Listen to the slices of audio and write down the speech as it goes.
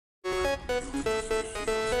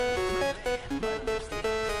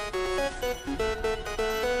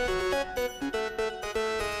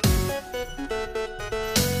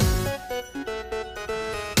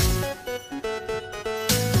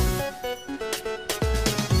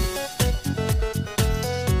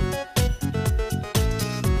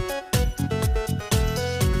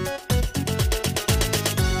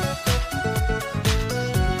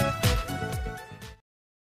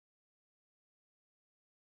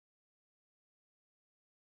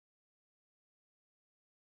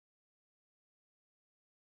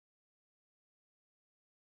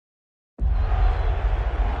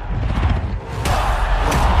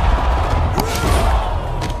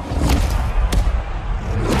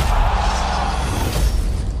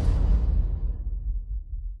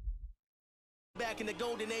in the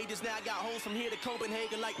golden ages. Now I got hoes from here to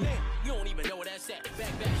Copenhagen. Like, man, you don't even know where that's at.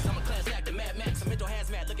 Back, I'm a class actor, Mad Max. I'm mental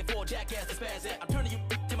hazmat, looking for a jackass to spaz at. I'm turning you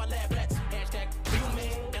to my lab rats. Hashtag real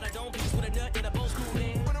man, and I don't piece with a nut in a bowl school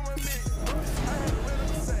man. When I'm with me, I had to run up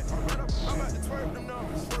the sack. I'm about to twerk them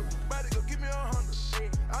numbers. About to go give me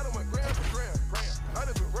 100. I done went gram for gram. I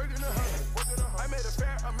done been working 100. I made a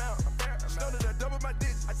fair amount. Know that I doubled my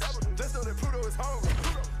digits. Just know that Pluto is hungry.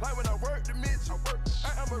 Like when I work the Mitch.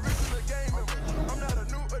 I am a original game member. I'm not a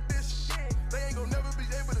new addition. They ain't gonna never be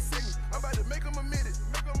able to see me. I'm about to make them admit it.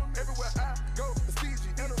 Everywhere I go, it's PG.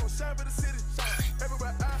 And I'm gonna shine for the city.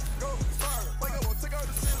 Everywhere I go, it's fire. Like I won't take out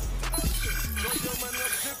the city. Don't your money, I'm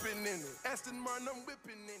dipping in it. Aston Martin, I'm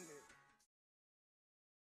whipping in it.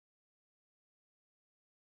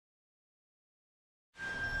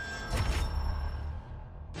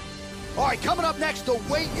 All right, coming up next, the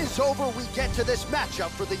wait is over. We get to this matchup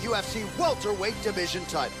for the UFC welterweight division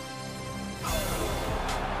title.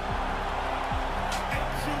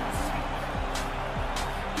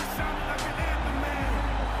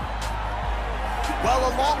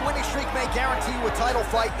 Well, a long winning streak may guarantee you a title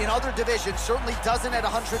fight in other divisions, certainly doesn't at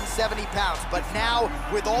 170 pounds. But now,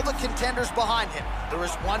 with all the contenders behind him, there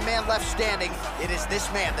is one man left standing. It is this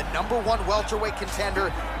man, the #1 welterweight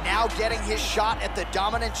contender, now getting his shot at the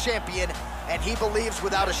dominant champion. And he believes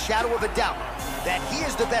without a shadow of a doubt that he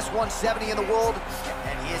is the best 170 in the world,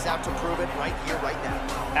 and he is out to prove it right here, right now.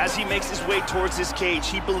 As he makes his way towards this cage,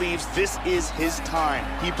 he believes this is his time.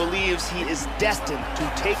 He believes he is destined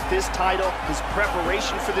to take this title. His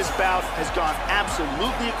preparation for this bout has gone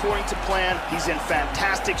absolutely according to plan. He's in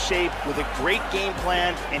fantastic shape with a great game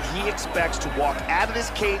plan, and he expects to walk out of this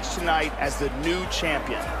cage tonight as the new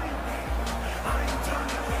champion.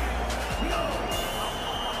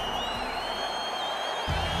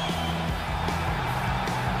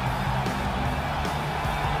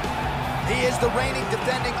 He is the reigning,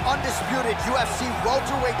 defending, undisputed UFC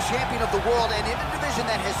welterweight champion of the world, and in a division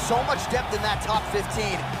that has so much depth in that top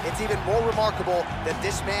 15, it's even more remarkable that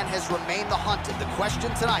this man has remained the hunted. The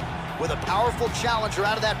question tonight, with a powerful challenger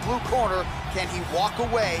out of that blue corner, can he walk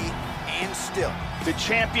away and still? The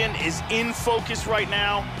champion is in focus right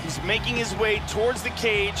now. He's making his way towards the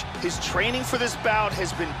cage. His training for this bout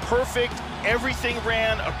has been perfect. Everything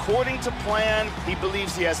ran according to plan. He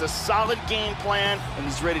believes he has a solid game plan, and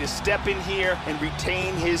he's ready to step in here and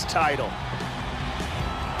retain his title.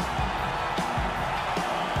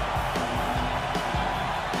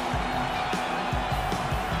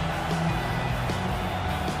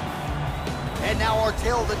 And now our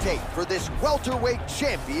tale of the tape for this welterweight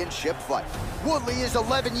championship fight. Woodley is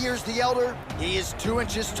 11 years the elder. He is 2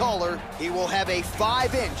 inches taller. He will have a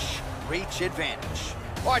 5-inch reach advantage.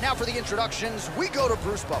 All right, now for the introductions, we go to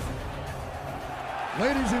Bruce Buffer.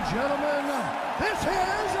 Ladies and gentlemen, this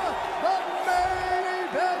is the main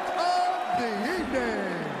event of the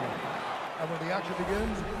evening. And when the action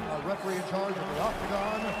begins, our referee in charge of the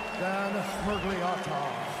octagon, Dan Mergliata.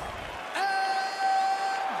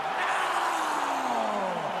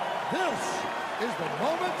 This is the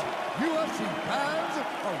moment UFC fans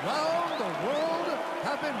around the world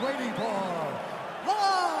have been waiting for.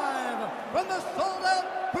 Live from the sold-out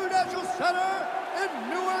Prudential Center in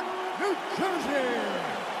Newark, New Jersey.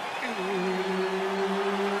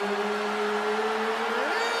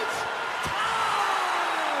 It's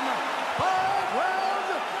time! 5 rounds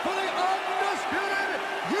for the undisputed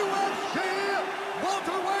UFC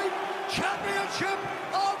welterweight championship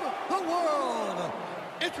of the world.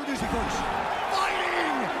 Introducing first,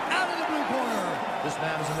 fighting out of the blue corner. This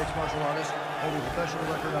man is a mixed martial artist, holding a professional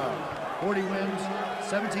record of 40 wins,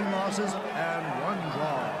 17 losses, and 1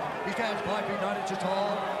 draw. He stands 5 feet 9 inches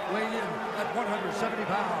tall, weighing in at 170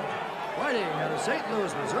 pounds. Fighting out of St.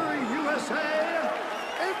 Louis, Missouri, USA.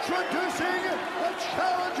 Introducing the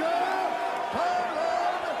challenger,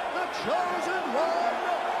 Tyron, the chosen one,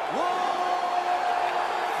 Woodley.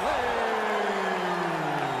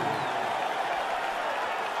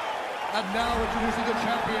 And now introducing the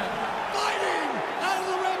champion, fighting out of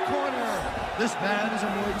the red corner. This man is a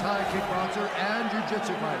Muay Thai kickboxer and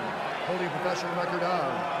jiu-jitsu fighter, holding a professional record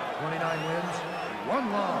of 29 wins,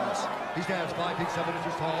 1 loss. He stands 5 feet 7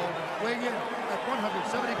 inches tall, weighing in at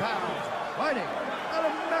 170 pounds. Fighting out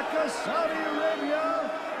of Mecca, Saudi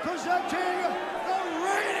Arabia, presenting the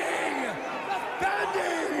reigning,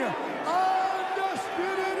 defending,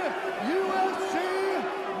 undisputed UFC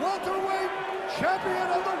welterweight champion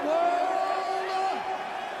of the world,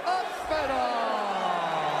 Bela.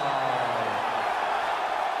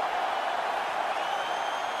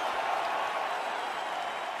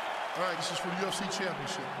 All right, this is for the UFC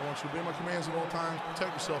championship. I want you to obey my commands at all times,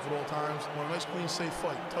 protect yourself at all times. I want a nice, clean, safe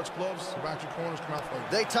fight. Touch gloves, go back to your corners, come out fighting.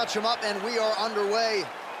 They touch him up, and we are underway.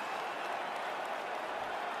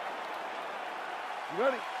 You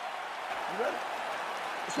ready? You ready?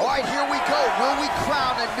 All right, here we go. Will we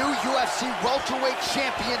crown a new UFC welterweight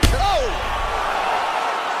champion? Oh!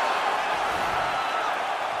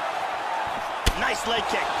 Nice leg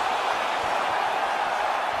kick.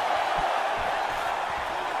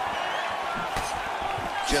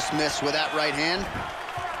 Just missed with that right hand.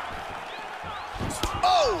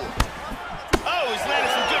 Oh! Oh, he's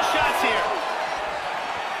landed some good shots here.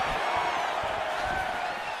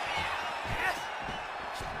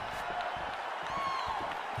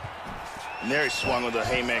 And there he swung with a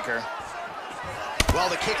haymaker. Well,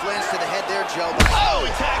 the kick lands to the head there, Joe. Oh,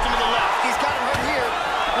 he tagged him to the left. He's got him hurt here.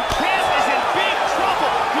 The champ is in big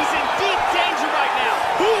trouble. He's in deep danger right now.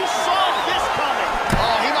 Who saw this coming?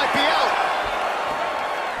 Oh, he might be out.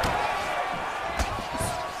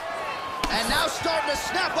 And now starting to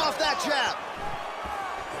snap off that jab.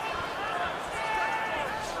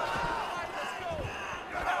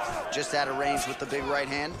 Just out of range with the big right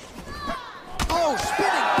hand. Oh,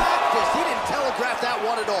 spinning back fist. He didn't telegraph that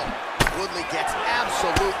one at all. Woodley gets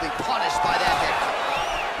absolutely punished by that head kick.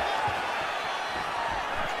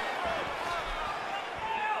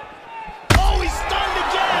 Oh, he's stunned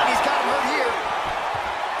again. He's got him hurt here.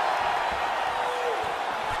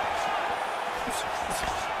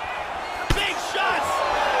 Big shots.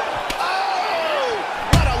 Oh,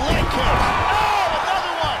 what a leg kick. Oh,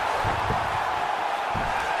 another one.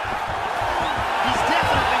 He's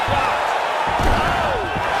definitely rocked.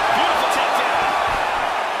 Oh, beautiful takedown.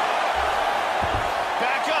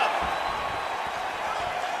 Back up.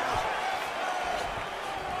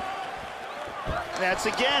 That's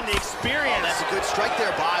again the experience. That's a good strike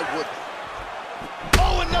there by Woodley.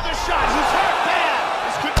 Oh, another shot. He's hurt bad.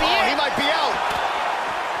 This could be it. He might be out.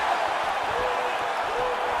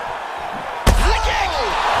 The kick.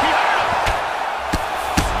 He hurt him.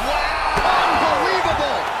 Wow!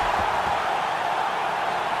 Unbelievable!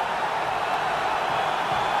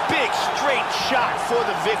 Big straight shot for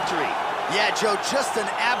the victory. Yeah, Joe, just an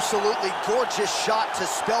absolutely gorgeous shot to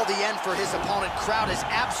spell the end for his opponent. Crowd is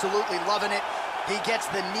absolutely loving it. He gets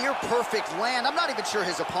the near-perfect land. I'm not even sure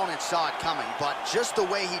his opponent saw it coming, but just the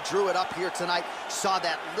way he drew it up here tonight, saw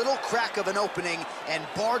that little crack of an opening and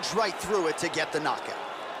barged right through it to get the knockout.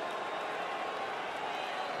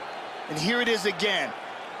 And here it is again.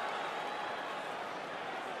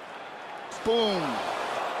 Boom.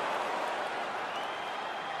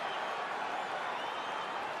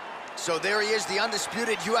 So there he is, the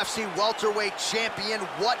undisputed UFC welterweight champion.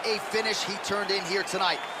 What a finish he turned in here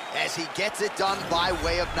tonight as he gets it done by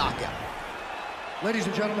way of knockout. Ladies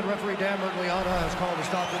and gentlemen, referee Dan Mergliana has called a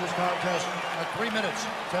stop to this contest at 3 minutes,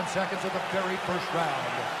 10 seconds of the very first round.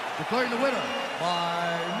 Declaring the winner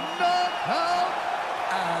by knockout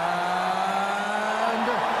and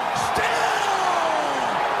still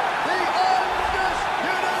the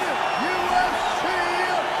undisputed UFC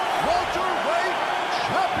welterweight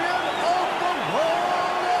champion of the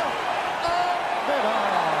world,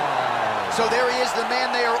 Amerika. So there he is, the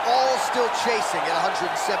man they are all still chasing at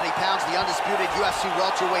 170 pounds. The undisputed UFC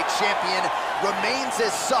welterweight champion remains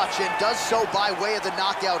as such and does so by way of the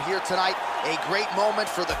knockout here tonight. A great moment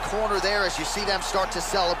for the corner there as you see them start to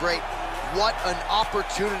celebrate. What an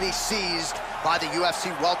opportunity seized by the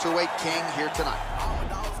UFC welterweight king here tonight. All my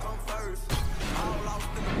dogs come first. All lost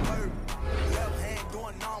in the dirt. Left hand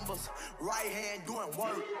doing numbers, right hand doing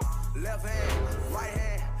work. Left hand, right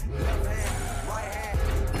hand, left hand, right hand,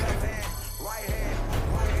 left hand, right hand,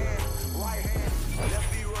 right hand, right hand. Left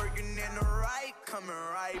be working in the right, coming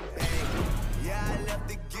right back. Yeah, I left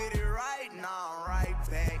to get it right, now I'm right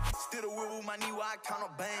back. Still the wheel with my knee while I count a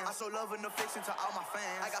band. I show love and affection to all my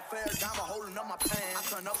fans. I got flares down by holding up my pants. I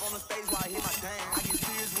turn up on the stage while I hit my dance. I get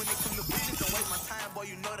serious when it come to business, don't waste my time, boy,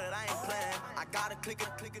 you know that I ain't playing. I gotta click it,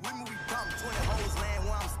 we move, we dump, 20 hoes land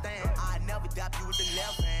where I'm staying. I never dap you with the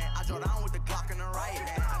left hand. I draw down with the Glock in the right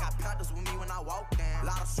hand. I got Panthers with me when I walk in.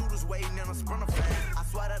 Lot of shooters waiting in a sprinter fan. I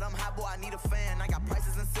swear that I'm hot, boy, I need a fan. I got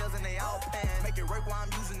prices and sales and they all pan. Make it work while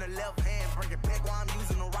I'm using the left hand. Bring it back while I'm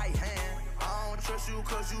using the right hand. I don't trust you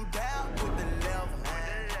cause you down with the left hand.